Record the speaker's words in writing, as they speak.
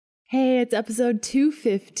Hey, it's episode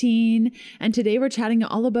 215, and today we're chatting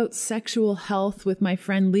all about sexual health with my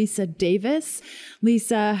friend Lisa Davis.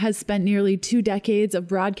 Lisa has spent nearly 2 decades of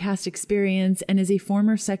broadcast experience and is a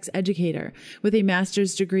former sex educator. With a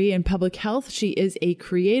master's degree in public health, she is a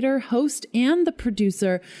creator, host, and the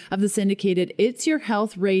producer of the syndicated It's Your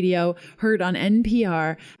Health Radio, heard on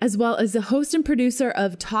NPR, as well as the host and producer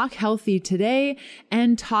of Talk Healthy Today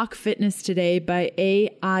and Talk Fitness Today by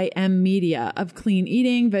AIM Media of clean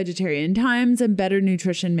eating, vegetarian Times, and Better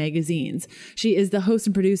Nutrition magazines. She is the host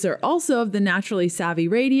and producer also of the Naturally Savvy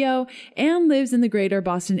Radio and lives in the greater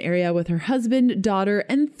Boston area with her husband, daughter,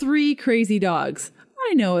 and 3 crazy dogs.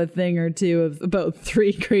 I know a thing or two about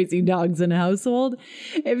 3 crazy dogs in a household.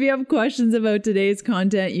 If you have questions about today's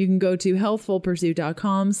content, you can go to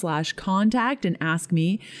healthfulpursuit.com/contact and ask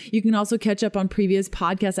me. You can also catch up on previous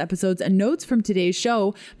podcast episodes and notes from today's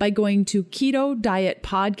show by going to Keto Diet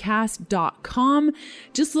Podcast.com.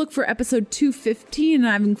 Just look for episode 215, and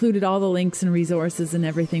I've included all the links and resources and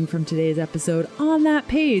everything from today's episode on that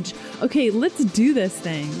page. Okay, let's do this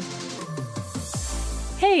thing.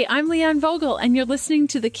 Hey, I'm Leanne Vogel, and you're listening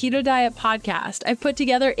to the Keto Diet Podcast. I've put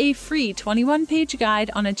together a free 21-page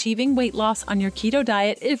guide on achieving weight loss on your keto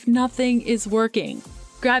diet if nothing is working.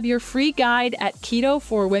 Grab your free guide at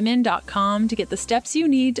ketoforwomen.com to get the steps you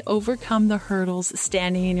need to overcome the hurdles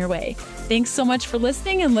standing in your way. Thanks so much for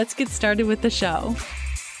listening, and let's get started with the show.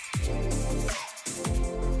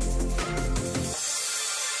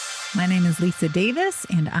 My name is Lisa Davis,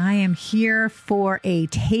 and I am here for a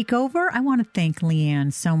takeover. I want to thank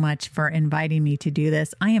Leanne so much for inviting me to do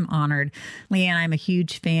this. I am honored. Leanne, I'm a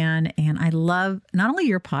huge fan, and I love not only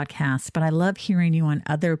your podcast, but I love hearing you on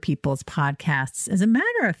other people's podcasts. As a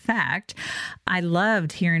matter of fact, I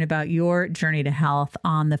loved hearing about your journey to health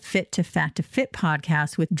on the Fit to Fat to Fit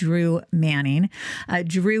podcast with Drew Manning.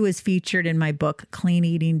 Drew is featured in my book, Clean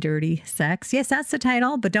Eating, Dirty Sex. Yes, that's the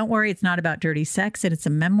title, but don't worry, it's not about dirty sex. It's a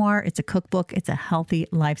memoir. It's a cookbook. It's a healthy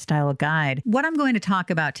lifestyle guide. What I'm going to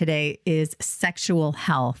talk about today is sexual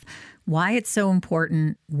health, why it's so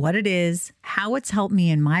important, what it is, how it's helped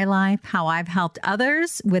me in my life, how I've helped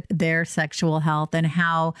others with their sexual health, and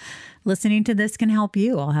how listening to this can help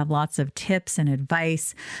you. I'll have lots of tips and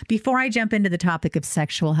advice. Before I jump into the topic of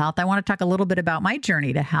sexual health, I want to talk a little bit about my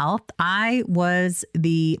journey to health. I was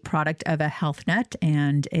the product of a health nut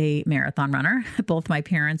and a marathon runner. Both my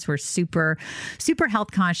parents were super health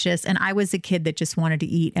conscious, and I was a kid that just wanted to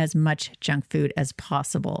eat as much junk food as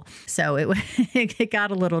possible. So it got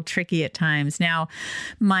a little tricky at times. Now,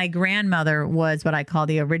 my grandmother was what I call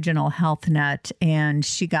the original health nut, and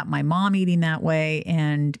she got my mom eating that way,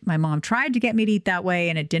 and my mom tried to get me to eat that way,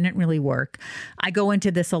 and it didn't really work. I go into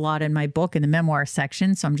this a lot in my book in the memoir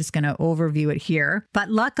section, so I'm just going to overview it here. But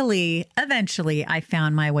luckily, eventually, I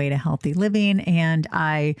found my way to healthy living, and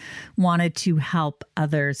I wanted to help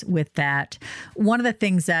others with that. One of the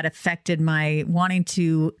things that affected my wanting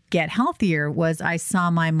to get healthier was I saw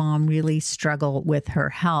my mom really struggle with her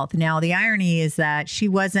health. Now, the irony is that she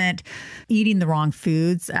wasn't eating the wrong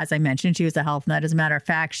foods. As I mentioned, she was a health nut. As a matter of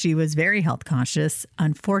fact, she was very health conscious.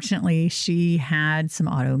 Unfortunately, she had some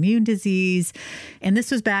autoimmune disease. And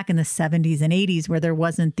this was back in the 70s and 80s where there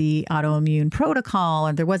wasn't the autoimmune protocol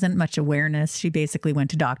and there wasn't much awareness. She basically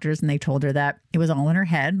went to doctors and they told her that it was all in her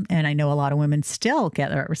head. And I know a lot of women still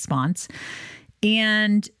get that response.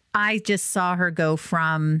 And I just saw her go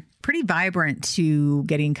from pretty vibrant to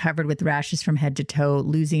getting covered with rashes from head to toe,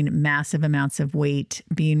 losing massive amounts of weight,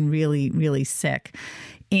 being really, really sick.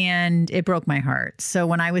 And it broke my heart. So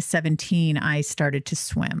when I was 17, I started to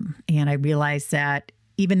swim. And I realized that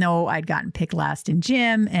even though I'd gotten picked last in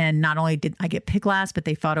gym, and not only did I get picked last, but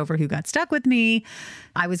they fought over who got stuck with me,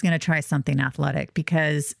 I was going to try something athletic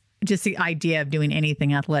because just the idea of doing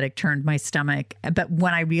anything athletic turned my stomach. But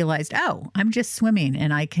when I realized, oh, I'm just swimming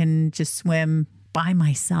and I can just swim by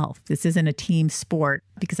myself. This isn't a team sport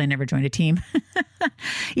because I never joined a team,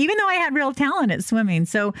 even though I had real talent at swimming.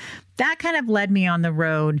 So that kind of led me on the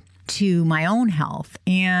road to my own health.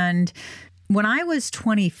 And when I was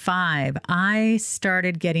 25, I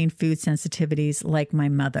started getting food sensitivities like my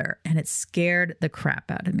mother, and it scared the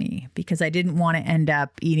crap out of me because I didn't want to end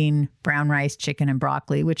up eating brown rice, chicken, and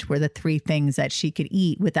broccoli, which were the 3 things that she could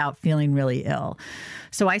eat without feeling really ill.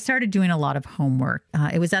 So I started doing a lot of homework.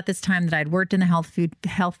 It was at this time that I'd worked in the health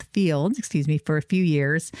field, for a few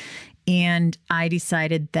years. And I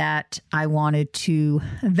decided that I wanted to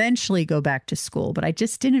eventually go back to school, but I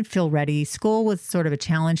just didn't feel ready. School was sort of a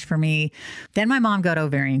challenge for me. Then my mom got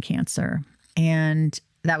ovarian cancer, and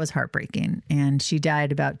that was heartbreaking. And she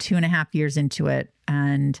died about 2.5 years into it.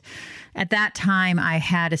 And at that time, I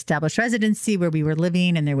had established residency where we were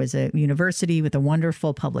living, and there was a university with a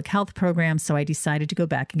wonderful public health program. So I decided to go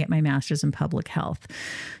back and get my master's in public health.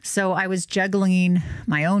 So I was juggling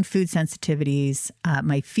my own food sensitivities,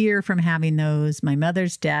 my fear from having those, my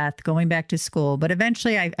mother's death, going back to school. But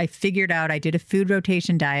eventually I figured out, I did a food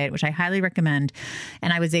rotation diet, which I highly recommend,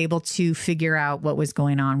 and I was able to figure out what was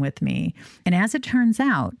going on with me. And as it turns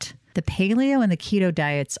out, the paleo and the keto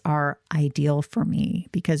diets are ideal for me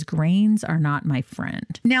because grains are not my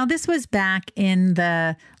friend. Now, this was back in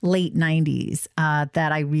the late 90s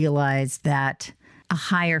that I realized that a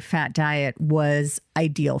higher fat diet was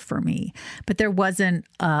ideal for me, but there wasn't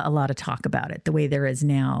a lot of talk about it the way there is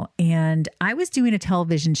now. And I was doing a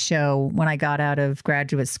television show when I got out of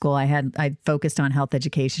graduate school. I focused on health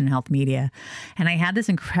education and health media, and I had this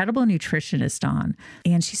incredible nutritionist on,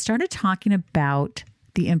 and she started talking about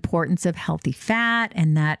the importance of healthy fat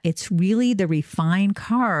and that it's really the refined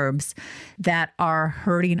carbs that are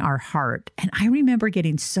hurting our heart. And I remember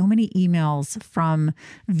getting so many emails from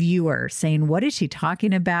viewers saying, what is she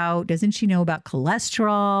talking about? Doesn't she know about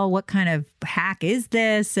cholesterol? What kind of hack is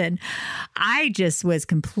this? And I just was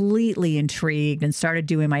completely intrigued and started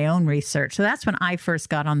doing my own research. So that's when I first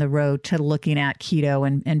got on the road to looking at keto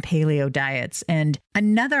and paleo diets. And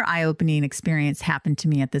another eye-opening experience happened to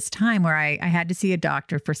me at this time where I had to see a doctor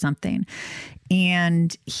for something.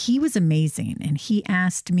 And he was amazing. And he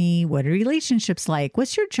asked me, what are relationships like?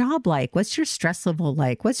 What's your job like? What's your stress level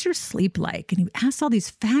like? What's your sleep like? And he asked all these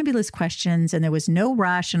fabulous questions, and there was no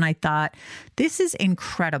rush. And I thought, this is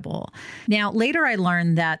incredible. Now, later I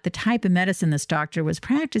learned that the type of medicine this doctor was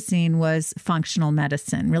practicing was functional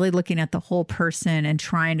medicine, really looking at the whole person and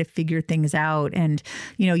trying to figure things out. And,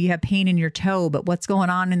 you have pain in your toe, but what's going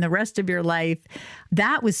on in the rest of your life?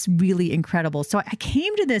 That was really incredible. So I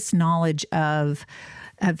came to this knowledge of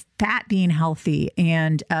fat being healthy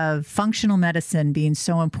and of functional medicine being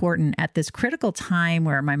so important at this critical time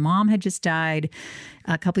where my mom had just died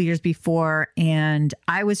a couple of years before, and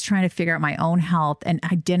I was trying to figure out my own health, and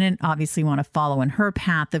I didn't obviously want to follow in her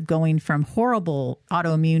path of going from horrible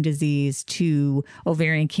autoimmune disease to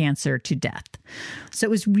ovarian cancer to death. So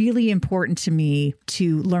it was really important to me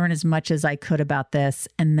to learn as much as I could about this,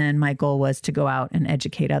 and then my goal was to go out and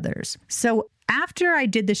educate others. So after I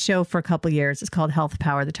did the show for a couple of years, it's called Health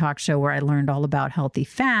Power, the talk show where I learned all about healthy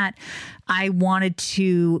fat, I wanted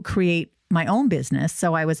to create my own business.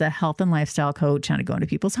 So I was a health and lifestyle coach, and I'd go into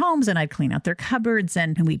people's homes and I'd clean out their cupboards,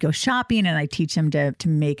 and we'd go shopping, and I'd teach them to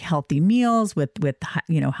make healthy meals with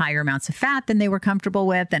higher amounts of fat than they were comfortable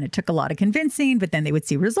with. And it took a lot of convincing, but then they would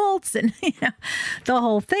see results and the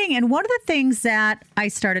whole thing. And one of the things that I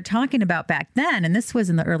started talking about back then, and this was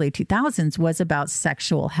in the early 2000s, was about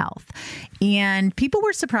sexual health. And people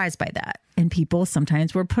were surprised by that. And people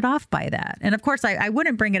sometimes were put off by that. And of course, I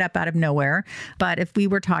wouldn't bring it up out of nowhere. But if we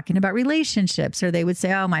were talking about relationships, or they would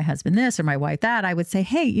say, oh, my husband this or my wife that, I would say,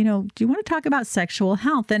 hey, do you want to talk about sexual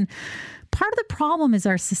health? And part of the problem is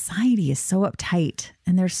our society is so uptight,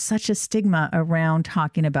 and there's such a stigma around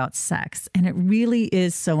talking about sex, and it really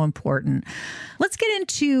is so important. Let's get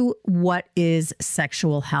into what is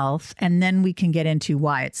sexual health, and then we can get into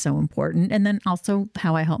why it's so important, and then also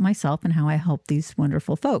how I help myself and how I help these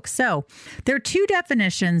wonderful folks. So there are two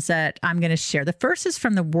definitions that I'm going to share. The first is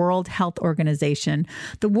from the World Health Organization.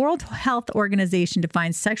 The World Health Organization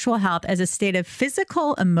defines sexual health as a state of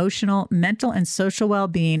physical, emotional, mental, and social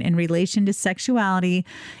well-being in relation to sexuality.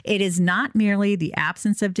 It is not merely the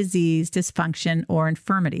absence of disease, dysfunction, or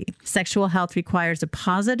infirmity. Sexual health requires a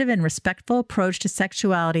positive and respectful approach to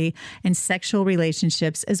sexuality and sexual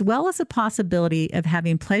relationships, as well as a possibility of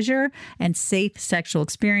having pleasure and safe sexual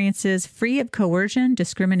experiences free of coercion,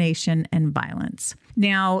 discrimination, and violence.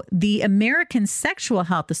 Now, the American Sexual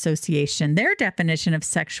Health Association, their definition of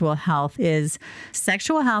sexual health is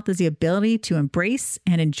the ability to embrace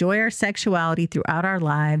and enjoy our sexuality throughout our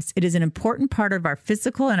lives. It is an important part of our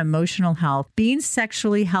physical and emotional health. Being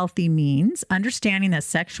sexually healthy means understanding that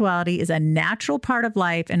sexuality is a natural part of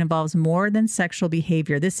life and involves more than sexual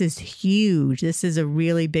behavior. This is huge. This is a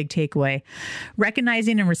really big takeaway.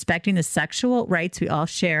 Recognizing and respecting the sexual rights we all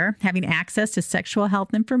share, having access to sexual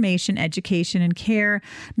health information, education, and care,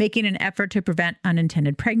 making an effort to prevent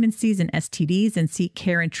unintended pregnancies and STDs and seek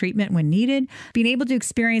care and treatment when needed, being able to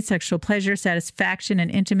experience sexual pleasure, satisfaction,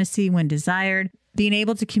 and intimacy when desired, being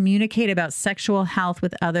able to communicate about sexual health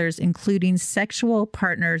with others, including sexual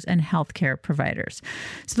partners and healthcare providers.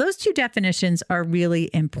 So those two definitions are really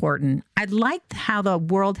important. I like how the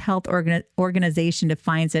World Health Organization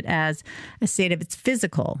defines it as a state of it's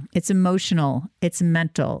physical, it's emotional, it's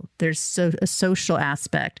mental. There's a social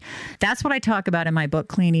aspect. That's what I talk about in my book,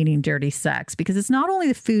 Clean Eating, Dirty Sex, because it's not only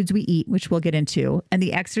the foods we eat, which we'll get into, and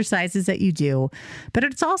the exercises that you do, but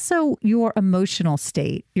it's also your emotional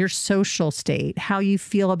state, your social state, how you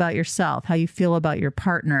feel about yourself, how you feel about your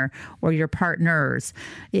partner or your partners.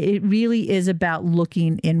 It really is about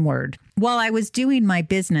looking inward. While I was doing my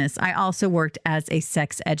business, I also worked as a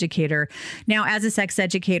sex educator. Now, as a sex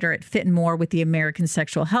educator, it fit more with the American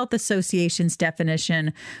Sexual Health Association's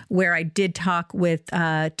definition, where I did talk with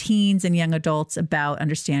teens and young adults about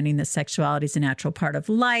understanding that sexuality is a natural part of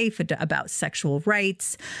life, about sexual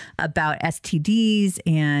rights, about STDs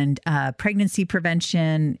and pregnancy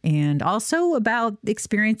prevention, and also about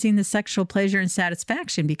experiencing the sexual pleasure and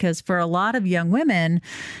satisfaction, because for a lot of young women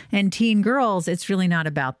and teen girls, it's really not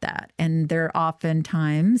about that. And they're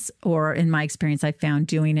oftentimes, or in my experience, I found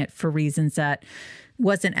doing it for reasons that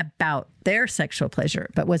wasn't about their sexual pleasure,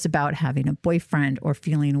 but was about having a boyfriend or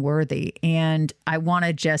feeling worthy. And I want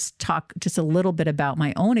to just talk just a little bit about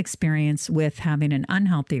my own experience with having an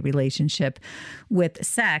unhealthy relationship with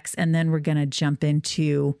sex. And then we're going to jump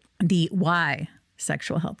into the why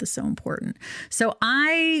sexual health is so important. So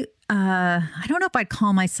I don't know if I'd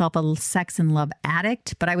call myself a sex and love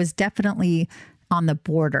addict, but I was definitely on the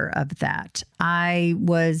border of that. I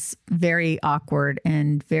was very awkward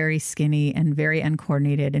and very skinny and very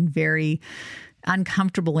uncoordinated and very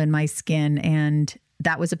uncomfortable in my skin. And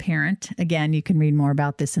that was apparent. Again, you can read more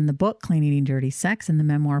about this in the book, Clean Eating, Dirty Sex, in the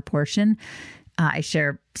memoir portion. I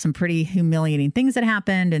share some pretty humiliating things that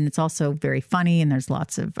happened, and it's also very funny, and there's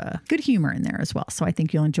lots of good humor in there as well. So I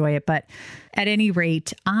think you'll enjoy it. But at any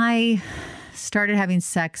rate, I started having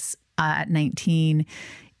sex at 19,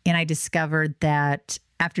 and I discovered that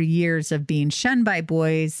after years of being shunned by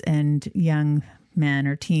boys and young men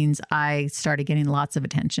or teens, I started getting lots of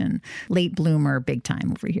attention. Late bloomer, big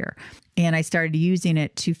time over here. And I started using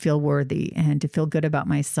it to feel worthy and to feel good about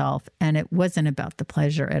myself. And it wasn't about the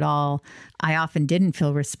pleasure at all. I often didn't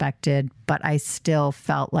feel respected, but I still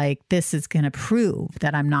felt like this is going to prove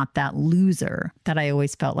that I'm not that loser that I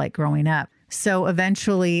always felt like growing up. So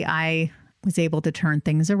eventually I was able to turn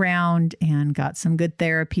things around and got some good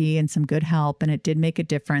therapy and some good help. And it did make a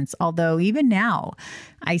difference. Although even now,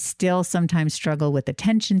 I still sometimes struggle with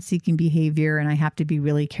attention-seeking behavior, and I have to be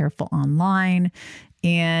really careful online.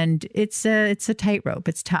 And it's a tightrope.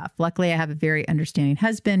 It's tough. Luckily, I have a very understanding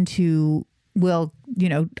husband who will,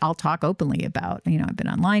 I'll talk openly about, I've been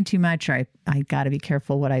online too much, or I got to be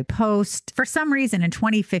careful what I post. For some reason in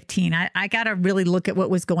 2015, I got to really look at what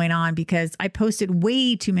was going on, because I posted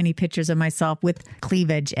way too many pictures of myself with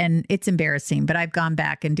cleavage, and it's embarrassing, but I've gone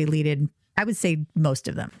back and deleted, I would say, most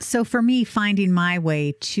of them. So for me, finding my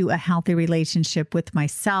way to a healthy relationship with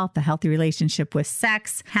myself, a healthy relationship with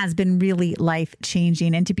sex, has been really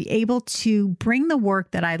life-changing. And to be able to bring the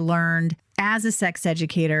work that I learned as a sex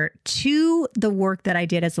educator to the work that I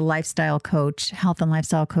did as a lifestyle coach, health and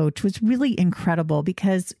lifestyle coach, was really incredible,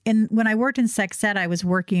 because when I worked in sex ed, I was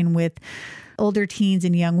working with older teens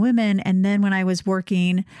and young women. And then when I was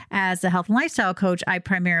working as a health and lifestyle coach, I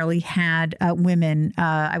primarily had women,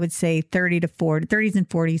 I would say 30s and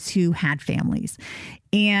 40s, who had families.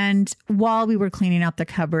 And while we were cleaning out the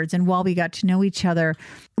cupboards and while we got to know each other,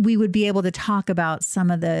 we would be able to talk about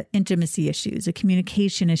some of the intimacy issues, the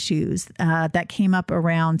communication issues that came up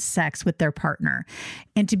around sex with their partner.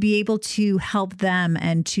 And to be able to help them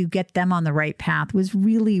and to get them on the right path was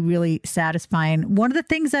really, really satisfying. One of the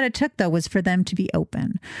things that it took, though, was for them to be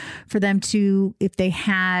open, for them to, if they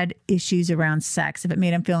had issues around sex, if it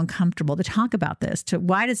made them feel uncomfortable, to talk about this, to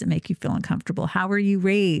why does it make you feel uncomfortable? How were you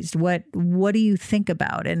raised? What do you think about?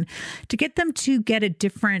 And to get them to get a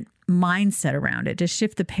different mindset around it, to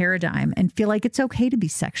shift the paradigm and feel like it's okay to be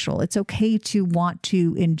sexual. It's okay to want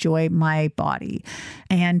to enjoy my body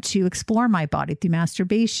and to explore my body through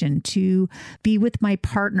masturbation, to be with my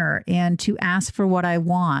partner and to ask for what I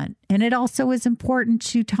want. And it also is important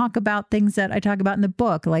to talk about things that I talk about in the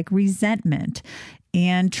book, like resentment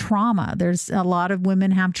and trauma. There's a lot of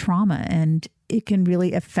women have trauma, and it can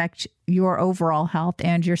really affect your overall health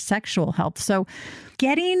and your sexual health. So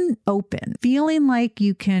getting open, feeling like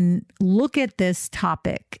you can look at this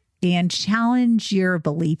topic and challenge your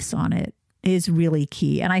beliefs on it, is really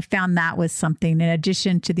key. And I found that was something, in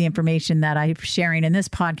addition to the information that I'm sharing in this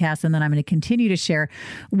podcast and that I'm going to continue to share,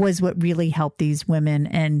 was what really helped these women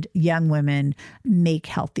and young women make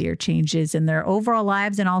healthier changes in their overall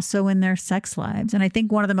lives and also in their sex lives. And I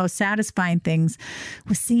think one of the most satisfying things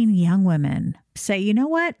was seeing young women say, you know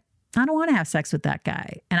what? I don't want to have sex with that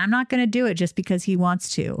guy, and I'm not going to do it just because he wants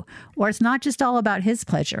to, or it's not just all about his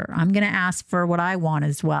pleasure. I'm going to ask for what I want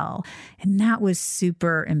as well. And that was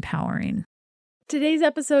super empowering. Today's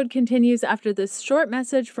episode continues after this short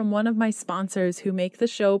message from one of my sponsors who make the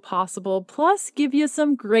show possible, plus give you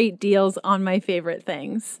some great deals on my favorite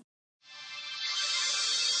things.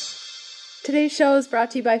 Today's show is brought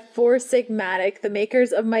to you by Four Sigmatic, the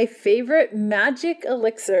makers of my favorite magic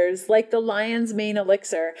elixirs, like the Lion's Mane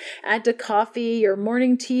Elixir. Add to coffee, your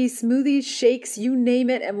morning tea, smoothies, shakes, you name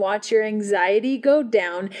it, and watch your anxiety go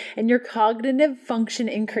down and your cognitive function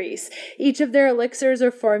increase. Each of their elixirs are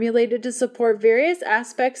formulated to support various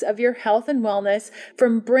aspects of your health and wellness,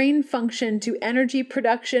 from brain function to energy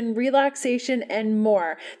production, relaxation, and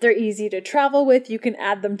more. They're easy to travel with, you can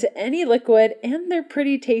add them to any liquid, and they're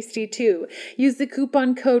pretty tasty too. Use the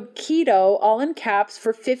coupon code KETO, all in caps,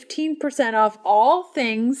 for 15% off all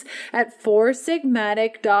things at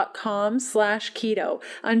foursigmatic.com/keto.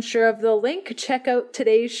 Unsure of the link? Check out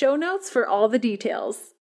today's show notes for all the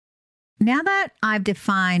details. Now that I've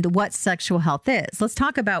defined what sexual health is, let's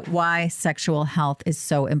talk about why sexual health is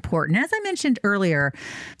so important. As I mentioned earlier,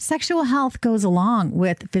 sexual health goes along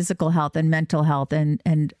with physical health and mental health and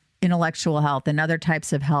intellectual health and other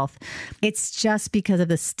types of health. It's just because of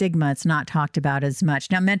the stigma, it's not talked about as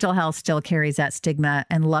much. Now, mental health still carries that stigma.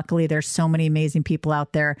 And luckily, there's so many amazing people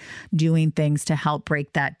out there doing things to help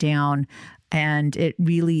break that down. And it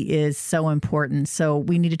really is so important. So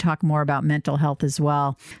we need to talk more about mental health as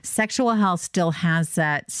well. Sexual health still has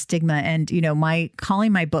that stigma. And, you know,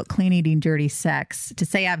 calling my book Clean Eating Dirty Sex, to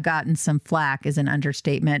say I've gotten some flack is an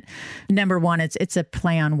understatement. Number one, it's a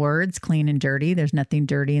play on words, clean and dirty. There's nothing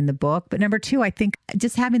dirty in the book. But number two, I think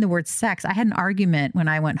just having the word sex, I had an argument when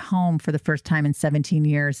I went home for the first time in 17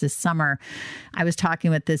 years this summer. I was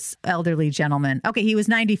talking with this elderly gentleman. Okay, he was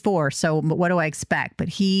 94. So what do I expect? But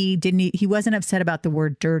he wasn't upset about the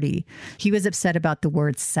word dirty. He was upset about the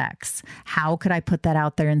word sex. How could I put that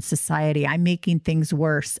out there in society? I'm making things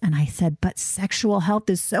worse. And I said, but sexual health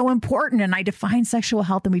is so important. And I define sexual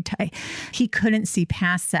health, and he couldn't see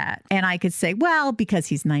past that. And I could say, well, because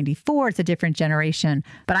he's 94, it's a different generation.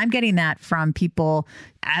 But I'm getting that from people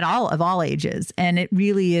of all ages. And it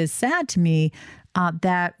really is sad to me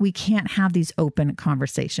that we can't have these open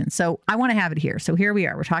conversations. So I want to have it here. So here we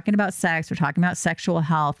are. We're talking about sex. We're talking about sexual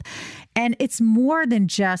health. And it's more than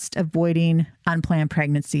just avoiding unplanned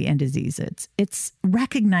pregnancy and disease. It's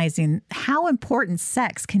recognizing how important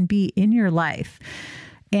sex can be in your life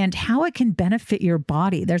and how it can benefit your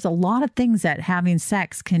body. There's a lot of things that having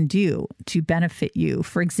sex can do to benefit you.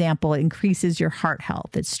 For example, it increases your heart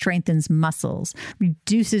health. It strengthens muscles,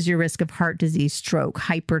 reduces your risk of heart disease, stroke,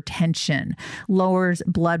 hypertension, lowers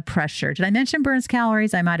blood pressure. Did I mention burns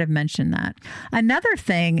calories? I might have mentioned that. Another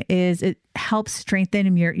thing is it helps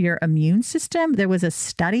strengthen your immune system. There was a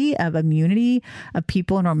study of immunity of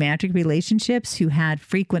people in romantic relationships who had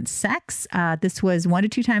frequent sex. This was 1 to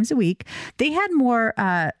 2 times a week. They had more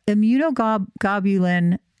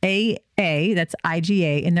immunoglobulin AA, that's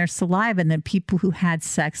IgA, in their saliva than people who had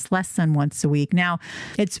sex less than once a week. Now,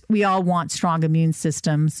 we all want strong immune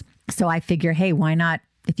systems. So I figure, hey, why not?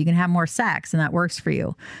 If you can have more sex and that works for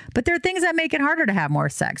you. But there are things that make it harder to have more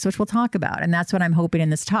sex, which we'll talk about. And that's what I'm hoping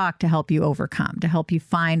in this talk to help you overcome, to help you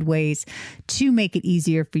find ways to make it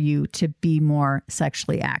easier for you to be more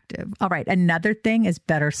sexually active. All right. Another thing is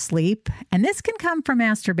better sleep. And this can come from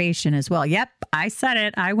masturbation as well. Yep. I said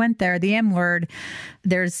it. I went there, the M word.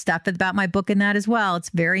 There's stuff about my book in that as well.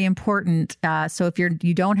 It's very important. So if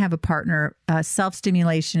you don't have a partner,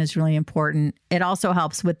 self-stimulation is really important. It also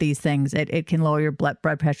helps with these things. It can lower your blood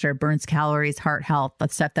pressure, burns calories, heart health, the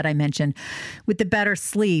stuff that I mentioned. With the better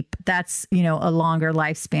sleep, that's, a longer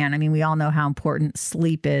lifespan. I mean, we all know how important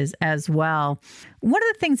sleep is as well. One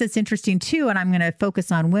of the things that's interesting too, and I'm going to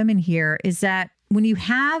focus on women here, is that when you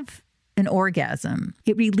have an orgasm,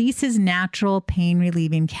 it releases natural pain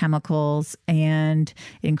relieving chemicals and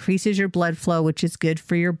increases your blood flow, which is good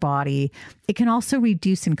for your body. It can also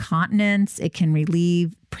reduce incontinence. It can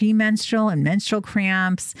relieve premenstrual and menstrual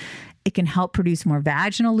cramps. It can help produce more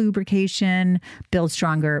vaginal lubrication, build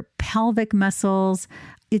stronger pelvic muscles.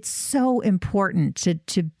 It's so important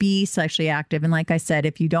to be sexually active. And like I said,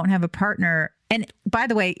 if you don't have a partner, and by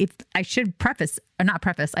the way, I should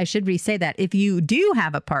re-say that if you do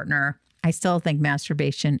have a partner, I still think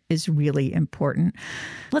masturbation is really important.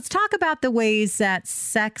 Let's talk about the ways that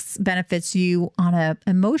sex benefits you on an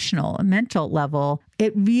emotional, mental level.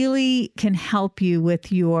 It really can help you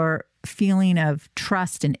with your feeling of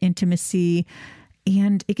trust and intimacy.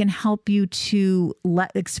 And it can help you to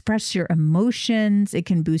express your emotions. It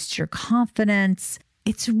can boost your confidence.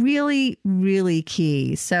 It's really, really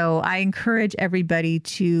key. So I encourage everybody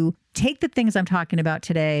to take the things I'm talking about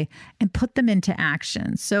today and put them into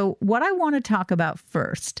action. So what I want to talk about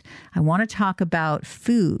first, I want to talk about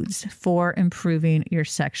foods for improving your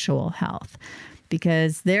sexual health,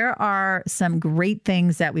 because there are some great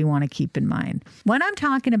things that we want to keep in mind. When I'm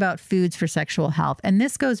talking about foods for sexual health, and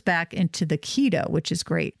this goes back into the keto, which is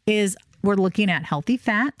great, is we're looking at healthy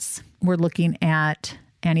fats, we're looking at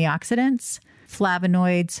antioxidants,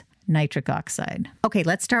 flavonoids, nitric oxide. Okay,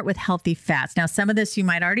 let's start with healthy fats. Now, some of this you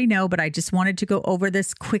might already know, but I just wanted to go over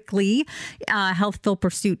this quickly.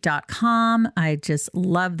 Healthfulpursuit.com. I just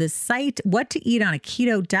love this site. What to eat on a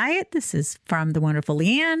keto diet. This is from the wonderful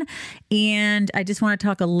Leanne. And I just want to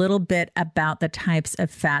talk a little bit about the types of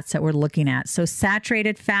fats that we're looking at. So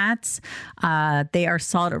saturated fats, they are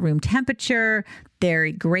solid at room temperature.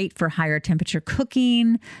 They're great for higher temperature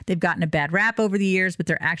cooking. They've gotten a bad rap over the years, but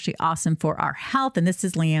they're actually awesome for our health. And this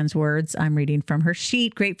is Leanne's words. I'm reading from her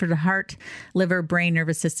sheet. Great for the heart, liver, brain,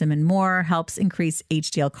 nervous system, and more. Helps increase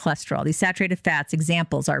HDL cholesterol. These saturated fats,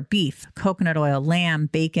 examples are beef, coconut oil, lamb,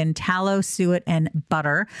 bacon, tallow, suet, and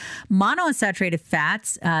butter. Monounsaturated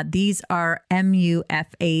fats, these are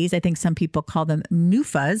MUFAs. I think some people call them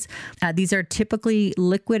MUFAs. These are typically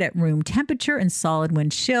liquid at room temperature and solid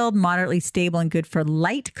when chilled, moderately stable and good for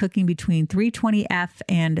light cooking between 320F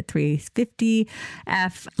and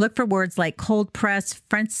 350F. Look for words like cold pressed,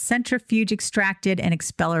 French centrifuge extracted, and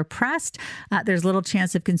expeller pressed. There's little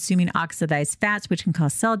chance of consuming oxidized fats, which can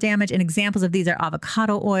cause cell damage. And examples of these are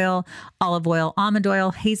avocado oil, olive oil, almond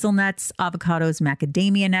oil, hazelnuts, avocados,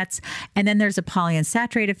 macadamia nuts. And then there's the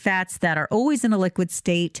polyunsaturated fats that are always in a liquid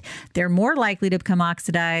state. They're more likely to become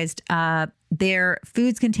oxidized. Their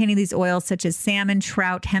foods containing these oils, such as salmon,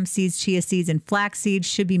 trout, hemp seeds, chia seeds, and flax seeds,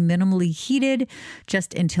 should be minimally heated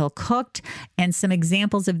just until cooked. And some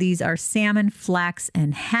examples of these are salmon, flax,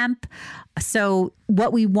 and hemp. So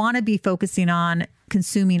what we want to be focusing on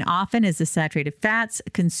consuming often is the saturated fats.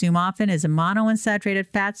 Consume often is a monounsaturated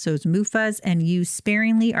fats, so it's MUFAs, and use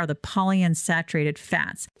sparingly are the polyunsaturated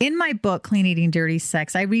fats. In my book, Clean Eating, Dirty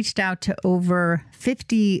Sex, I reached out to over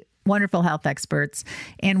 50 wonderful health experts.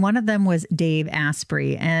 And one of them was Dave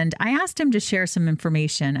Asprey. And I asked him to share some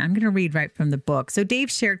information. I'm going to read right from the book. So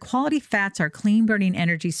Dave shared quality fats are clean burning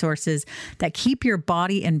energy sources that keep your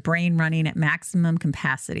body and brain running at maximum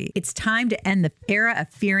capacity. It's time to end the era of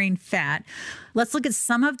fearing fat. Let's look at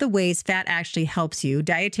some of the ways fat actually helps you.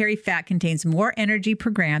 Dietary fat contains more energy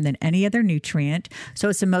per gram than any other nutrient. So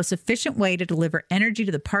it's the most efficient way to deliver energy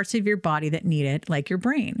to the parts of your body that need it, like your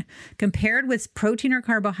brain. Compared with protein or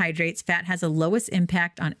carbohydrates, fat has the lowest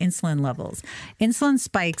impact on insulin levels. Insulin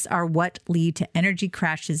spikes are what lead to energy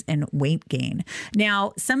crashes and weight gain.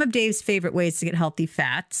 Now, some of Dave's favorite ways to get healthy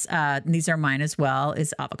fats, and these are mine as well,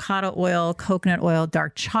 is avocado oil, coconut oil,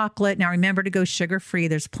 dark chocolate. Now, remember to go sugar-free.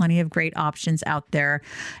 There's plenty of great options out there.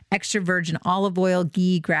 Extra virgin olive oil,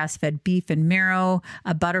 ghee, grass-fed beef and marrow,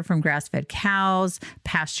 butter from grass-fed cows,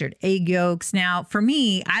 pastured egg yolks. Now, for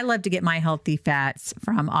me, I love to get my healthy fats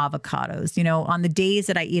from avocados. You know, on the days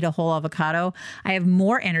that I eat a whole avocado, I have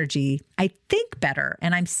more energy, I think better,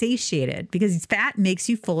 and I'm satiated because fat makes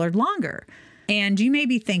you fuller longer. And you may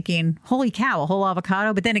be thinking, holy cow, a whole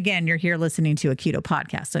avocado. But then again, you're here listening to a keto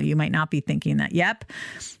podcast, so you might not be thinking that. Yep.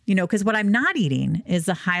 You know, because what I'm not eating is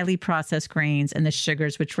the highly processed grains and the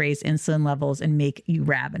sugars, which raise insulin levels and make you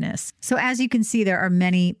ravenous. So as you can see, there are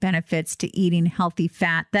many benefits to eating healthy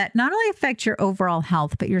fat that not only affect your overall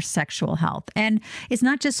health, but your sexual health. And it's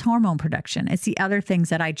not just hormone production. It's the other things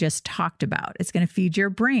that I just talked about. It's going to feed your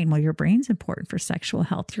brain. Well, your brain's important for sexual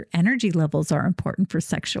health. Your energy levels are important for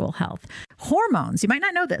sexual health. Hormones, you might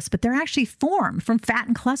not know this, but they're actually formed from fat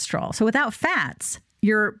and cholesterol. So without fats,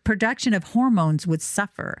 your production of hormones would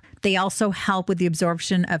suffer. They also help with the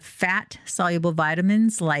absorption of fat-soluble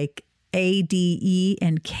vitamins like A, D, E,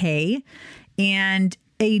 and K. And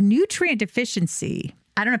a nutrient deficiency,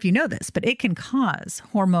 I don't know if you know this, but it can cause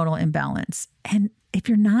hormonal imbalance. And if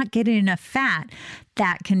you're not getting enough fat,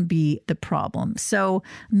 that can be the problem. So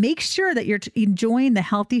make sure that you're enjoying the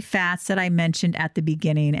healthy fats that I mentioned at the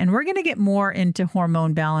beginning. And we're going to get more into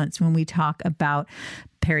hormone balance when we talk about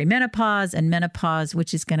perimenopause and menopause,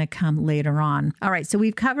 which is going to come later on. All right, so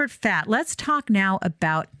we've covered fat. Let's talk now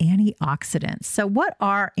about antioxidants. So what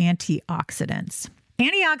are antioxidants?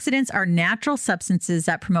 Antioxidants are natural substances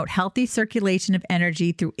that promote healthy circulation of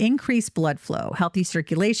energy through increased blood flow. Healthy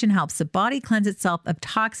circulation helps the body cleanse itself of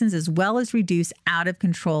toxins as well as reduce out of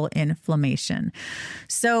control inflammation.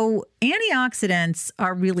 So antioxidants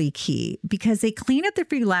are really key because they clean up the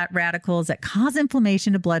free radicals that cause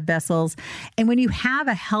inflammation of blood vessels. And when you have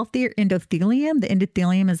a healthier endothelium, the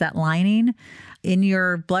endothelium is that lining in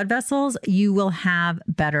your blood vessels, you will have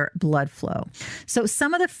better blood flow. So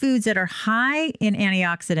some of the foods that are high in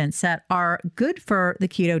antioxidants that are good for the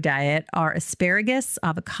keto diet are asparagus,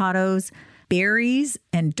 avocados, berries,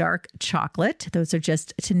 and dark chocolate. Those are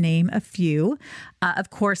just to name a few. Of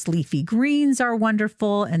course, leafy greens are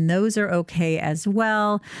wonderful, and those are okay as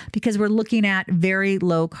well because we're looking at very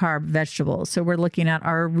low carb vegetables. So we're looking at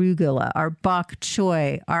our arugula, our bok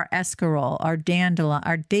choy, our escarole, our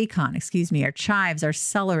daikon, our chives, our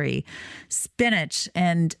celery, spinach,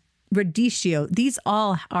 and radicchio. These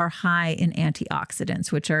all are high in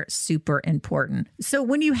antioxidants, which are super important. So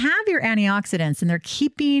when you have your antioxidants and they're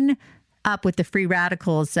keeping up with the free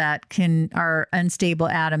radicals that are unstable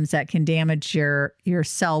atoms that can damage your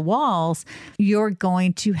cell walls, you're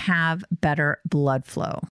going to have better blood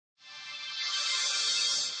flow.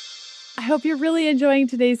 I hope you're really enjoying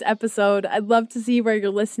today's episode. I'd love to see where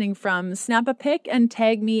you're listening from. Snap a pic and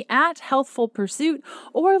tag me at Healthful Pursuit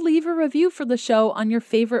or leave a review for the show on your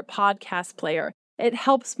favorite podcast player. It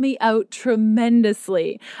helps me out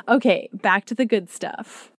tremendously. Okay, back to the good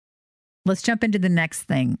stuff. Let's jump into the next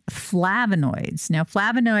thing, flavonoids. Now,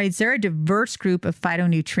 flavonoids, they're a diverse group of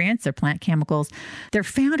phytonutrients. They're plant chemicals. They're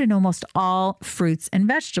found in almost all fruits and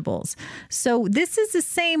vegetables. So this is the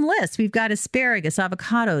same list. We've got asparagus,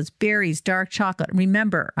 avocados, berries, dark chocolate.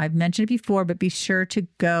 Remember, I've mentioned it before, but be sure to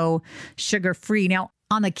go sugar-free. Now,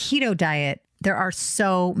 on the keto diet, there are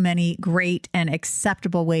so many great and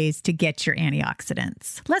acceptable ways to get your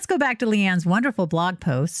antioxidants. Let's go back to Leanne's wonderful blog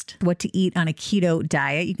post, What to Eat on a Keto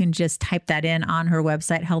Diet. You can just type that in on her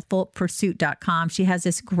website, healthfulpursuit.com. She has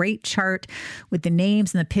this great chart with the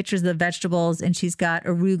names and the pictures of the vegetables, and she's got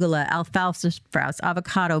arugula, alfalfa sprouts,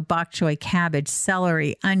 avocado, bok choy, cabbage,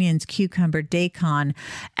 celery, onions, cucumber, daikon,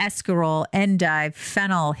 escarole, endive,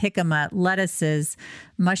 fennel, jicama, lettuces,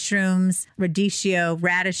 mushrooms, radicchio,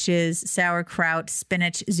 radishes, sauerkraut,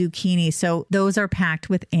 spinach, zucchini. So those are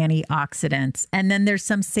packed with antioxidants. And then there's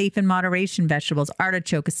some safe in moderation vegetables,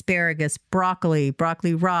 artichoke, asparagus, broccoli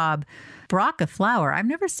rabe, braca flower. I've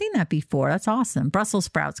never seen that before. That's awesome. Brussels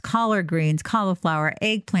sprouts, collard greens, cauliflower,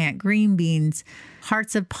 eggplant, green beans,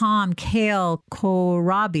 hearts of palm, kale,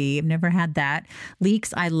 kohlrabi. I've never had that.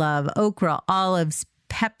 Leeks, I love. Okra, olives,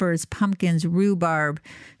 peppers, pumpkins, rhubarb,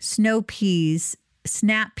 snow peas,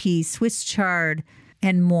 snap peas, Swiss chard,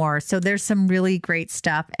 and more. So there's some really great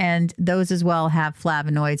stuff. And those as well have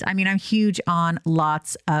flavonoids. I mean, I'm huge on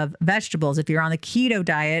lots of vegetables. If you're on the keto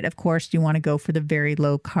diet, of course, you want to go for the very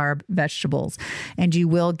low carb vegetables, and you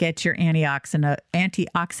will get your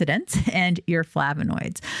antioxidants and your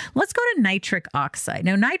flavonoids. Let's go to nitric oxide.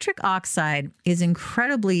 Now, nitric oxide is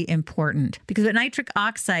incredibly important because what nitric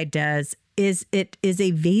oxide does is it is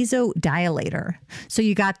a vasodilator. So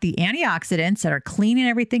you got the antioxidants that are cleaning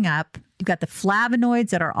everything up. You've got the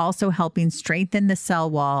flavonoids that are also helping strengthen the cell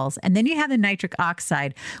walls. And then you have the nitric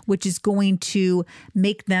oxide, which is going to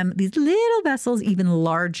make these little vessels even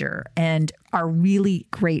larger and are really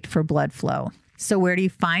great for blood flow. So where do you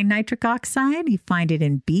find nitric oxide? You find it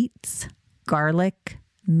in beets, garlic,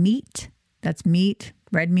 meat. That's meat,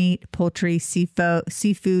 red meat, poultry,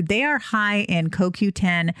 seafood. They are high in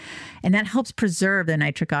CoQ10, and that helps preserve the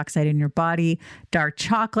nitric oxide in your body. Dark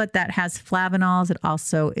chocolate, that has flavanols. It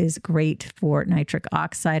also is great for nitric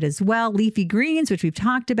oxide as well. Leafy greens, which we've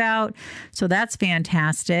talked about. So that's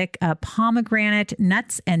fantastic. Pomegranate,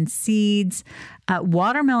 nuts and seeds.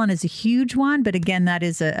 Watermelon is a huge one, but again, that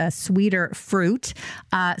is a sweeter fruit.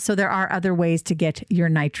 So there are other ways to get your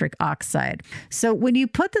nitric oxide. So when you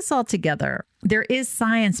put this all together, there is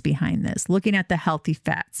science behind this, looking at the healthy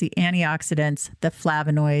fats, the antioxidants, the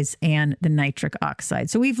flavonoids, and the nitric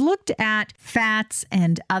oxide. So we've looked at fats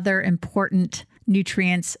and other important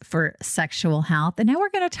nutrients for sexual health. And now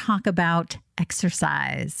we're going to talk about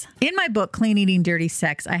exercise. In my book, Clean Eating, Dirty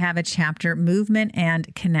Sex, I have a chapter, Movement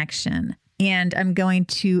and Connection. And I'm going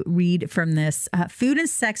to read from this. Food and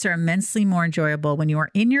sex are immensely more enjoyable when you are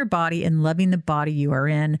in your body and loving the body you are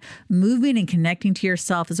in. Moving and connecting to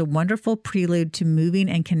yourself is a wonderful prelude to moving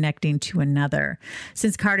and connecting to another.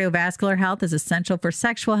 Since cardiovascular health is essential for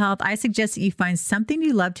sexual health, I suggest that you find something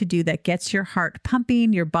you love to do that gets your heart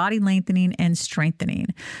pumping, your body lengthening and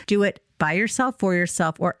strengthening. Do it by yourself, for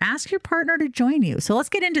yourself, or ask your partner to join you. So let's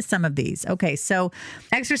get into some of these. Okay, so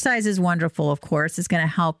exercise is wonderful, of course. It's going to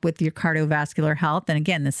help with your cardiovascular health. And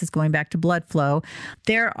again, this is going back to blood flow.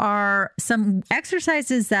 There are some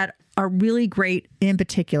exercises that are really great in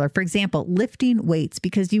particular. For example, lifting weights,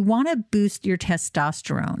 because you want to boost your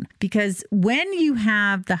testosterone. Because when you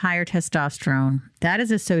have the higher testosterone, that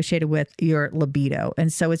is associated with your libido.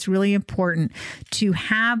 And so it's really important to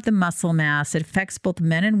have the muscle mass. It affects both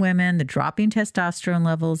men and women, the dropping testosterone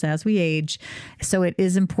levels as we age. So it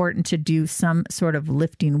is important to do some sort of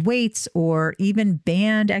lifting weights or even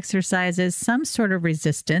band exercises, some sort of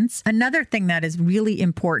resistance. Another thing that is really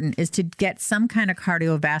important is to get some kind of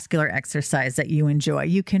cardiovascular exercise that you enjoy.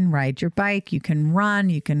 You can ride your bike, you can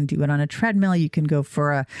run, you can do it on a treadmill, you can go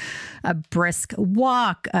for a brisk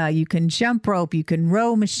walk, you can jump rope, you can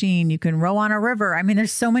row machine, you can row on a river. I mean,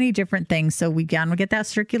 there's so many different things. So we can get that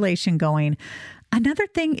circulation going. Another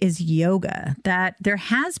thing is yoga, that there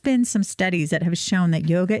has been some studies that have shown that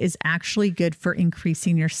yoga is actually good for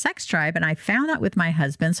increasing your sex drive. And I found that with my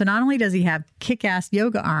husband. So not only does he have kick-ass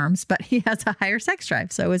yoga arms, but he has a higher sex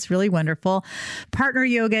drive. So it's really wonderful. Partner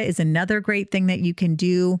yoga is another great thing that you can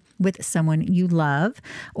do with someone you love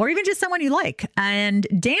or even just someone you like. And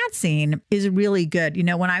dancing is really good. You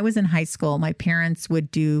know, when I was in high school, my parents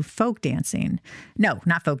would do folk dancing. No,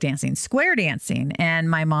 not folk dancing, square dancing. And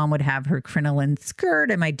my mom would have her crinoline skirt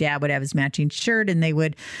and my dad would have his matching shirt, and they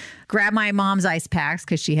would grab my mom's ice packs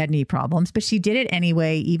because she had knee problems, but she did it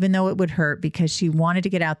anyway, even though it would hurt, because she wanted to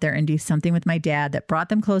get out there and do something with my dad that brought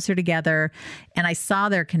them closer together. And I saw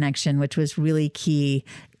their connection, which was really key.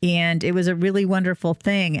 And it was a really wonderful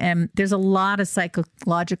thing. And there's a lot of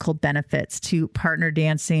psychological benefits to partner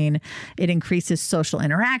dancing. It increases social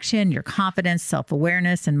interaction, your confidence,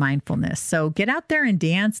 self-awareness, and mindfulness. So get out there and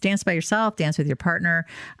dance by yourself, dance with your partner.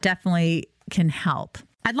 Definitely can help.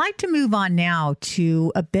 I'd like to move on now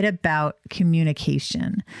to a bit about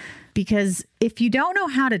communication, because if you don't know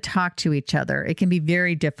how to talk to each other, it can be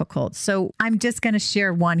very difficult. So I'm just going to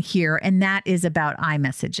share one here, and that is about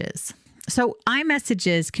iMessages. So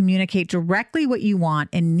iMessages communicate directly what you want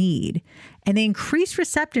and need, and they increase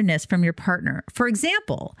receptiveness from your partner. For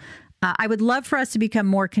example, I would love for us to become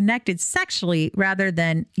more connected sexually rather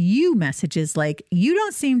than you messages like, you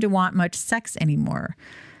don't seem to want much sex anymore.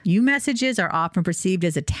 You messages are often perceived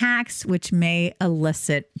as attacks, which may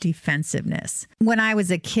elicit defensiveness. When I was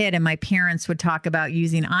a kid and my parents would talk about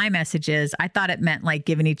using iMessages, I thought it meant like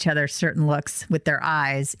giving each other certain looks with their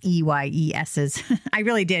eyes, EYESs. I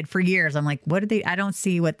really did for years. I'm like, what are they? I don't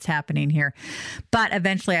see what's happening here. But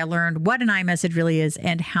eventually I learned what an iMessage really is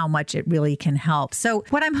and how much it really can help. So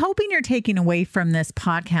what I'm hoping you're taking away from this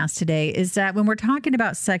podcast today is that when we're talking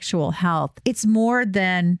about sexual health, it's more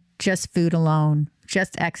than just food alone,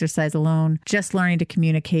 just exercise alone, just learning to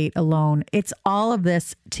communicate alone. It's all of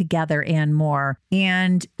this together and more.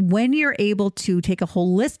 And when you're able to take a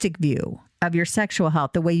holistic view of your sexual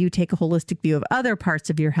health, the way you take a holistic view of other parts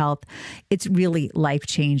of your health, it's really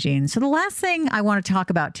life-changing. So the last thing I want to talk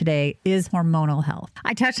about today is hormonal health.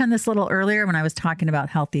 I touched on this a little earlier when I was talking about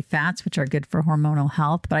healthy fats, which are good for hormonal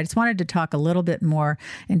health, but I just wanted to talk a little bit more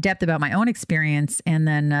in depth about my own experience and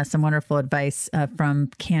then some wonderful advice from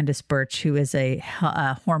Candace Birch, who is a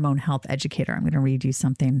hormone health educator. I'm going to read you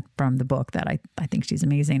something from the book that I think she's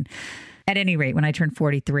amazing. At any rate, when I turned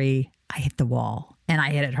 43, I hit the wall. And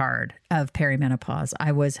I hit it hard of perimenopause.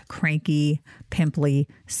 I was cranky, pimply,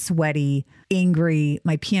 sweaty, angry.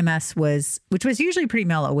 My PMS which was usually pretty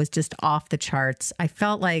mellow, was just off the charts. I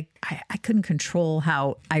felt like I couldn't control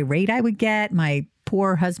how irate I would get. My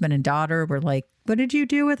poor husband and daughter were like, what did you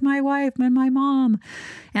do with my wife and my mom?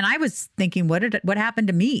 And I was thinking, what happened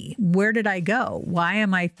to me? Where did I go? Why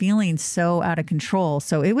am I feeling so out of control?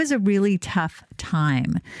 So it was a really tough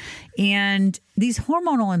time. And these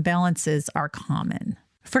hormonal imbalances are common.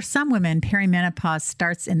 For some women, perimenopause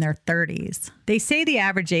starts in their 30s. They say the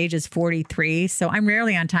average age is 43, so I'm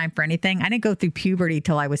rarely on time for anything. I didn't go through puberty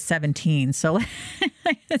till I was 17, so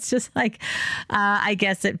it's just like, I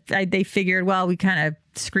guess they figured, well, we kind of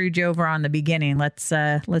screwed you over on the beginning. Let's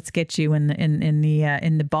get you in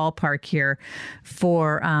the ballpark here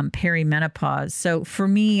for perimenopause. So for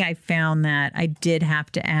me, I found that I did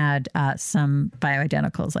have to add some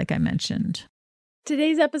bioidenticals, like I mentioned.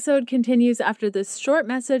 Today's episode continues after this short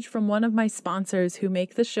message from one of my sponsors who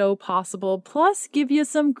make the show possible, plus give you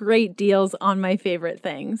some great deals on my favorite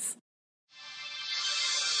things.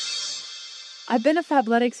 I've been a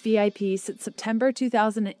Fabletics VIP since September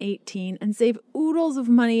 2018 and save oodles of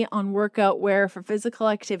money on workout wear for physical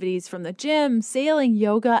activities from the gym, sailing,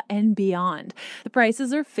 yoga, and beyond. The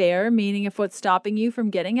prices are fair, meaning if what's stopping you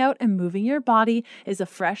from getting out and moving your body is a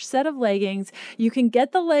fresh set of leggings, you can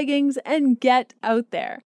get the leggings and get out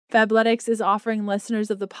there. Fabletics is offering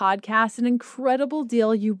listeners of the podcast an incredible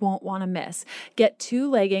deal you won't want to miss. Get 2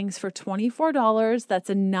 leggings for $24. That's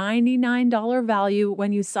a $99 value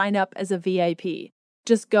when you sign up as a VIP.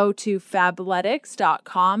 Just go to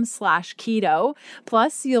fabletics.com/keto.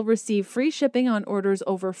 Plus, you'll receive free shipping on orders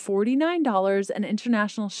over $49, and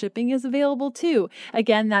international shipping is available too.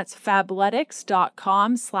 Again, that's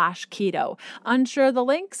fabletics.com/keto. Unsure of the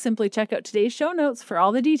link? Simply check out today's show notes for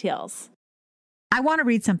all the details. I want to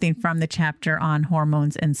read something from the chapter on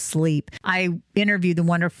hormones and sleep. I interviewed the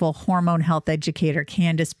wonderful hormone health educator,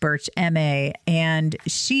 Candace Birch, MA, and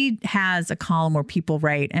she has a column where people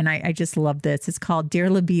write, and I just love this. It's called, Dear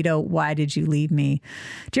Libido, Why Did You Leave Me?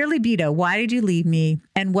 Dear Libido, why did you leave me?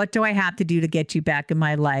 And what do I have to do to get you back in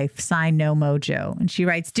my life? Signed, No Mojo. And she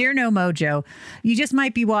writes, Dear No Mojo, you just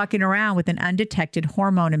might be walking around with an undetected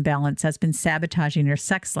hormone imbalance that's been sabotaging your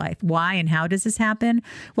sex life. Why and how does this happen?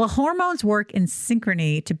 Well, hormones work in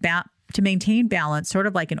synchrony to maintain balance, sort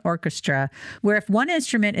of like an orchestra, where if one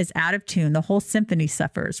instrument is out of tune, the whole symphony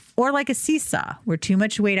suffers. Or like a seesaw, where too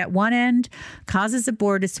much weight at one end causes the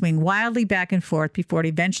board to swing wildly back and forth before it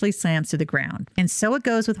eventually slams to the ground. And so it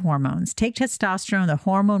goes with hormones. Take testosterone, the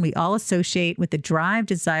hormone we all associate with the drive,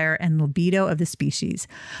 desire, and libido of the species.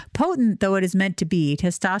 Potent though it is meant to be,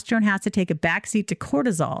 testosterone has to take a backseat to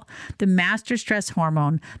cortisol, the master stress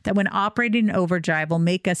hormone that when operating in overdrive will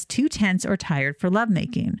make us too tense or tired for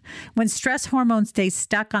lovemaking. When stress hormones stay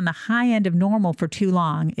stuck on the high end of normal for too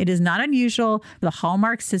long, it is not unusual for the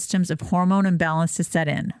hallmark systems of hormone imbalance to set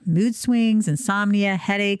in. Mood swings, insomnia,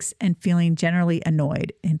 headaches, and feeling generally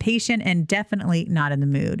annoyed, impatient, and definitely not in the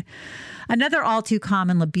mood. Another all too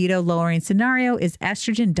common libido lowering scenario is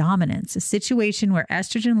estrogen dominance, a situation where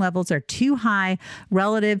estrogen levels are too high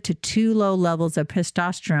relative to too low levels of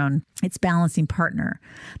testosterone, its balancing partner.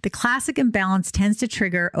 The classic imbalance tends to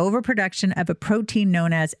trigger overproduction of a protein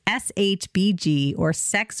known as SHBG, or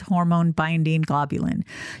sex hormone binding globulin.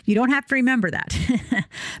 You don't have to remember that.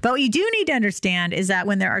 But what you do need to understand is that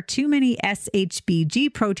when there are too many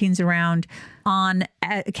SHBG proteins around on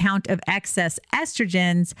account of excess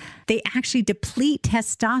estrogens, they actually deplete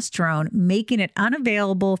testosterone, making it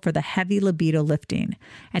unavailable for the heavy libido lifting.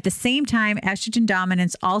 At the same time, estrogen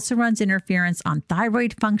dominance also runs interference on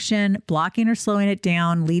thyroid function, blocking or slowing it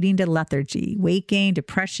down, leading to lethargy, weight gain,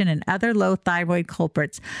 depression, and other low thyroid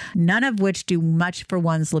culprits, none of which do much for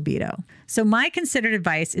one's libido. So my considered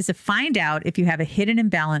advice is to find out if you have a hidden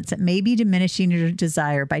imbalance that may be diminishing your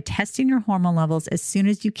desire by testing your hormone levels as soon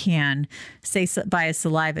as you can, say by a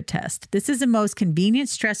saliva test. This is the most convenient,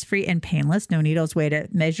 stress-free, and painless, no needles way to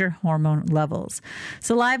measure hormone levels.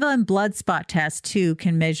 Saliva and blood spot tests, too,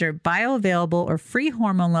 can measure bioavailable or free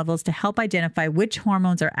hormone levels to help identify which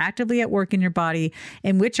hormones are actively at work in your body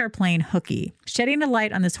and which are playing hooky. Shedding a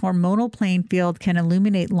light on this hormonal playing field can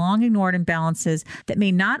illuminate long-ignored imbalances that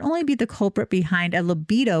may not only be the culprit behind a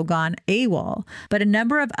libido gone AWOL, but a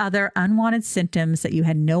number of other unwanted symptoms that you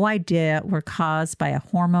had no idea were caused by a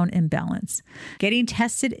hormone imbalance. Getting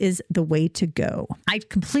tested is the way to go. I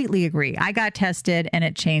completely agree. I got tested and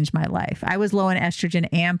it changed my life. I was low in estrogen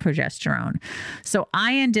and progesterone. So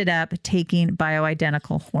I ended up taking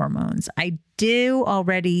bioidentical hormones. I do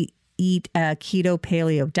already eat a keto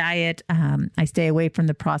paleo diet. I stay away from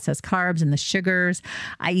the processed carbs and the sugars.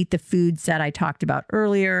 I eat the foods that I talked about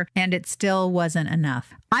earlier, and it still wasn't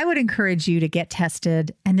enough. I would encourage you to get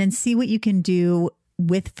tested and then see what you can do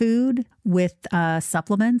with food, with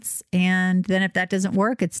supplements. And then if that doesn't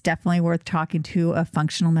work, it's definitely worth talking to a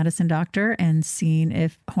functional medicine doctor and seeing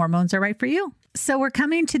if hormones are right for you. So we're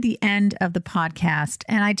coming to the end of the podcast,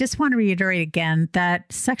 and I just want to reiterate again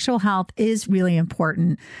that sexual health is really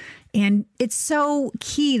important. And it's so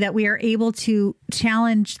key that we are able to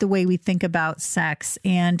challenge the way we think about sex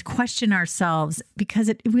and question ourselves, because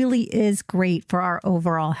it really is great for our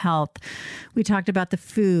overall health. We talked about the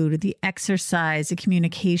food, the exercise, the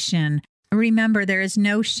communication. Remember, there is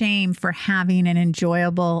no shame for having an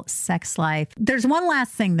enjoyable sex life. There's one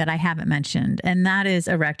last thing that I haven't mentioned, and that is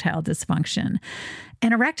erectile dysfunction.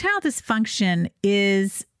 And erectile dysfunction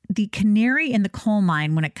is the canary in the coal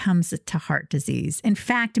mine when it comes to heart disease. In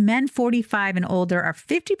fact, men 45 and older are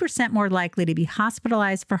 50% more likely to be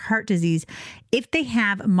hospitalized for heart disease if they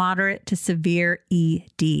have moderate to severe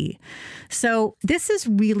ED. So this is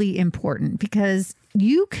really important because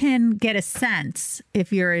you can get a sense,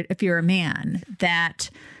 if you're a man, that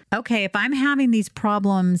okay, if I'm having these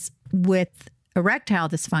problems with erectile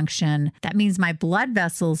dysfunction, that means my blood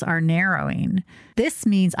vessels are narrowing. This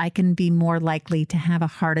means I can be more likely to have a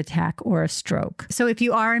heart attack or a stroke. So if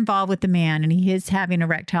you are involved with the man and he is having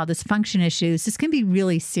erectile dysfunction issues, this can be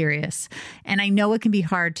really serious. And I know it can be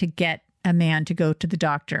hard to get a man to go to the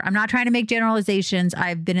doctor. I'm not trying to make generalizations.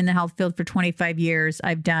 I've been in the health field for 25 years.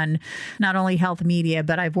 I've done not only health media,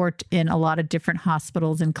 but I've worked in a lot of different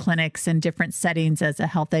hospitals and clinics and different settings as a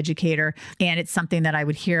health educator. And it's something that I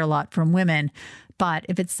would hear a lot from women. But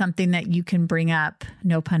if it's something that you can bring up,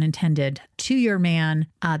 no pun intended, to your man,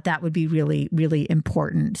 that would be really, really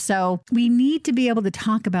important. So we need to be able to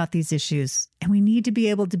talk about these issues, and we need to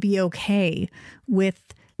be able to be okay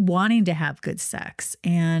with wanting to have good sex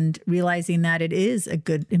and realizing that it is a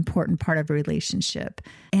good, important part of a relationship.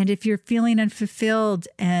 And if you're feeling unfulfilled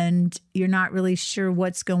and you're not really sure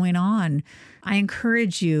what's going on, I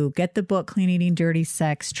encourage you, get the book, Clean Eating Dirty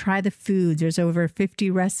Sex, try the foods. There's over 50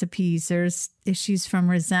 recipes. There's issues from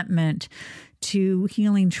resentment to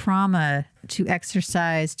healing trauma, to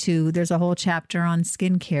exercise, to there's a whole chapter on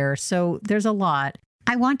skincare. So there's a lot.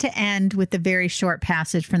 I want to end with a very short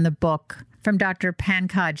passage from the book from Dr.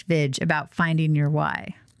 Pankaj Vij about finding your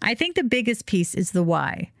why. I think the biggest piece is the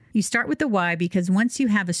why. You start with the why because once you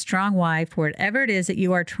have a strong why for whatever it is that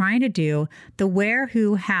you are trying to do, the where,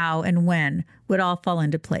 who, how, and when would all fall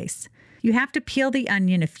into place. You have to peel the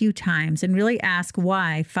onion a few times and really ask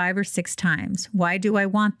why 5 or 6 times. Why do I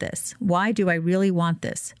want this? Why do I really want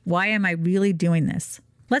this? Why am I really doing this?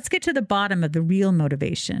 Let's get to the bottom of the real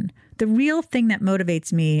motivation. The real thing that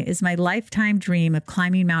motivates me is my lifetime dream of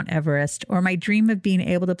climbing Mount Everest or my dream of being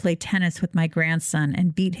able to play tennis with my grandson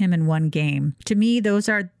and beat him in one game. To me, those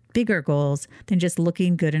are bigger goals than just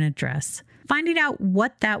looking good in a dress. Finding out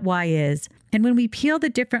what that why is, and when we peel the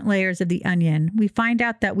different layers of the onion, we find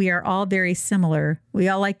out that we are all very similar. We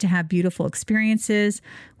all like to have beautiful experiences.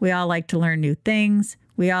 We all like to learn new things.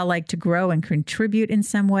 We all like to grow and contribute in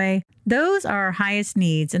some way. Those are our highest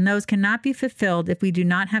needs, and those cannot be fulfilled if we do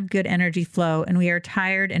not have good energy flow and we are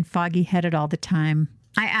tired and foggy-headed all the time.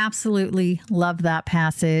 I absolutely love that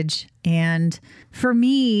passage. And for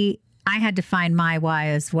me, I had to find my why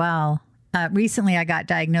as well. Recently, I got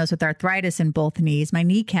diagnosed with arthritis in both knees. My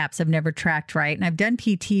kneecaps have never tracked right, and I've done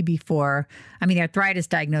PT before. I mean, the arthritis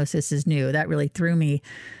diagnosis is new. That really threw me.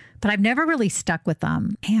 But I've never really stuck with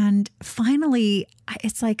them. And finally,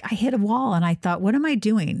 it's like I hit a wall and I thought, what am I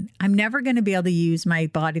doing? I'm never going to be able to use my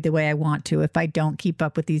body the way I want to if I don't keep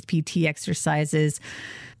up with these PT exercises.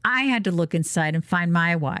 I had to look inside and find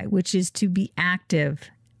my why, which is to be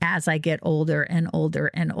active as I get older and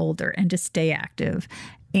older and older and to stay active.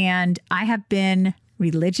 And I have been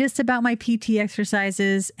religious about my PT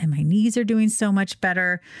exercises, and my knees are doing so much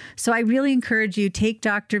better. So I really encourage you, take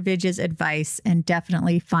Dr. Vij's advice and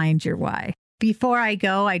definitely find your why. Before I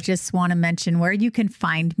go, I just want to mention where you can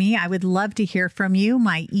find me. I would love to hear from you.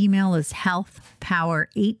 My email is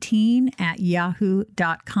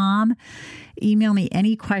healthpower18@yahoo.com. Email me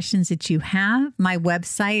any questions that you have. My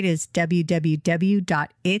website is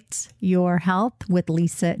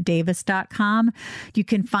www.itsyourhealthwithlisadavis.com. You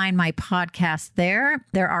can find my podcast there.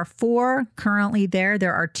 There are 4 currently there.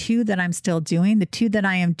 There are 2 that I'm still doing. The 2 that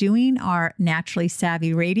I am doing are Naturally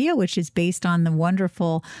Savvy Radio, which is based on the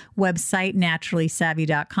wonderful website,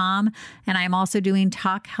 naturallysavvy.com. And I'm also doing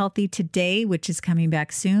Talk Healthy Today, which is coming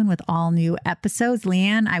back soon with all new episodes.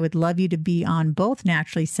 Leanne, I would love you to be on both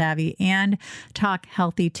Naturally Savvy and Talk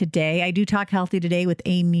Healthy Today. I do Talk Healthy Today with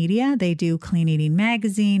A Media. They do Clean Eating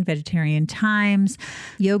Magazine, Vegetarian Times,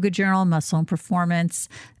 Yoga Journal, Muscle and Performance,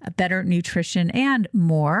 Better Nutrition, and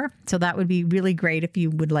more. So that would be really great if you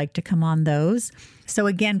would like to come on those. So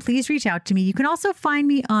again, please reach out to me. You can also find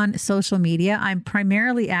me on social media. I'm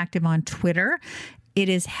primarily active on Twitter. It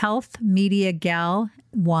is Health Media Gal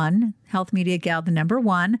 1, Health Media Gal, the number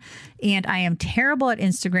 1. And I am terrible at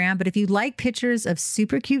Instagram, but if you like pictures of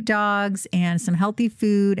super cute dogs and some healthy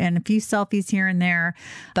food and a few selfies here and there,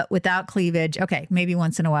 but without cleavage, okay, maybe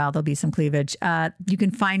once in a while there'll be some cleavage. You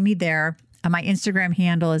can find me there. My Instagram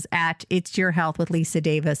handle is @itsyourhealthwithlisa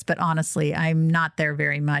Davis, but honestly, I'm not there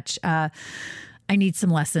very much. I need some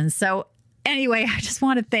lessons. So anyway, I just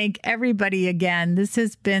want to thank everybody again. This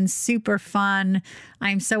has been super fun.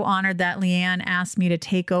 I'm so honored that Leanne asked me to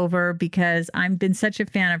take over because I've been such a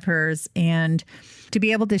fan of hers, and to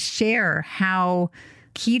be able to share how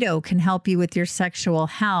keto can help you with your sexual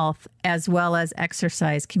health, as well as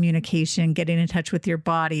exercise, communication, getting in touch with your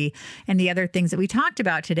body, and the other things that we talked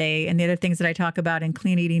about today, and the other things that I talk about in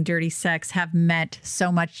Clean Eating Dirty Sex have meant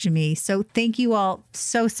so much to me. So thank you all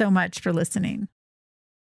so much for listening.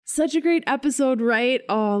 Such a great episode, right?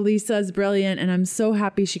 Oh, Lisa is brilliant, and I'm so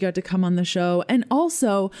happy she got to come on the show. And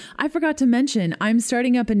also, I forgot to mention, I'm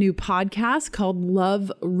starting up a new podcast called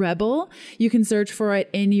Love Rebel. You can search for it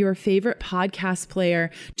in your favorite podcast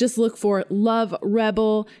player. Just look for Love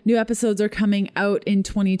Rebel. New episodes are coming out in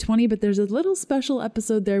 2020, but there's a little special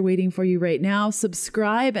episode there waiting for you right now.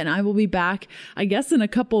 Subscribe, and I will be back, I guess, in a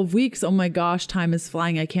couple of weeks. Oh my gosh, time is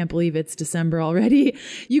flying. I can't believe it's December already.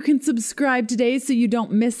 You can subscribe today so you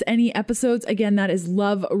don't miss any episodes. Again, that is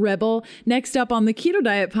Love Rebel. Next up on the Keto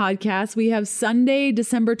Diet Podcast, we have Sunday,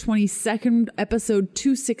 December 22nd, episode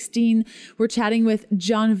 216. We're chatting with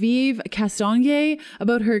Genevieve Castonguay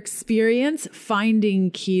about her experience finding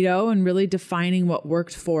keto and really defining what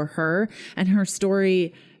worked for her. And her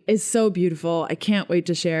story is so beautiful. I can't wait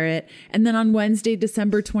to share it. And then on Wednesday,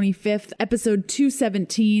 December 25th, episode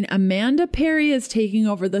 217, Amanda Perry is taking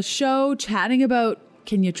over the show, chatting about,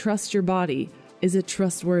 can you trust your body? Is it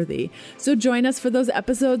trustworthy? So join us for those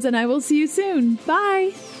episodes, and I will see you soon. Bye.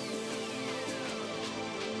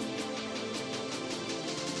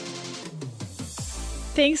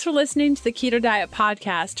 Thanks for listening to the Keto Diet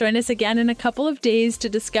Podcast. Join us again in a couple of days to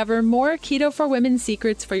discover more Keto for Women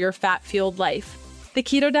secrets for your fat-fueled life. The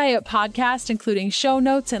Keto Diet Podcast, including show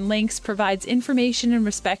notes and links, provides information in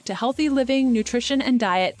respect to healthy living, nutrition, and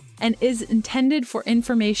diet, and is intended for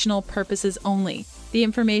informational purposes only. The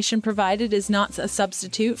information provided is not a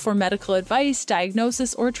substitute for medical advice,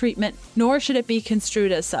 diagnosis, or treatment, nor should it be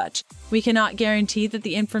construed as such. We cannot guarantee that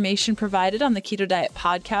the information provided on the Keto Diet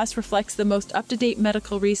Podcast reflects the most up-to-date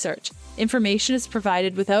medical research. Information is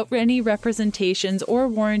provided without any representations or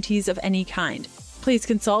warranties of any kind. Please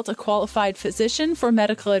consult a qualified physician for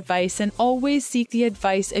medical advice and always seek the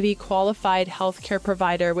advice of a qualified healthcare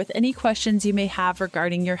provider with any questions you may have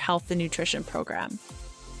regarding your health and nutrition program.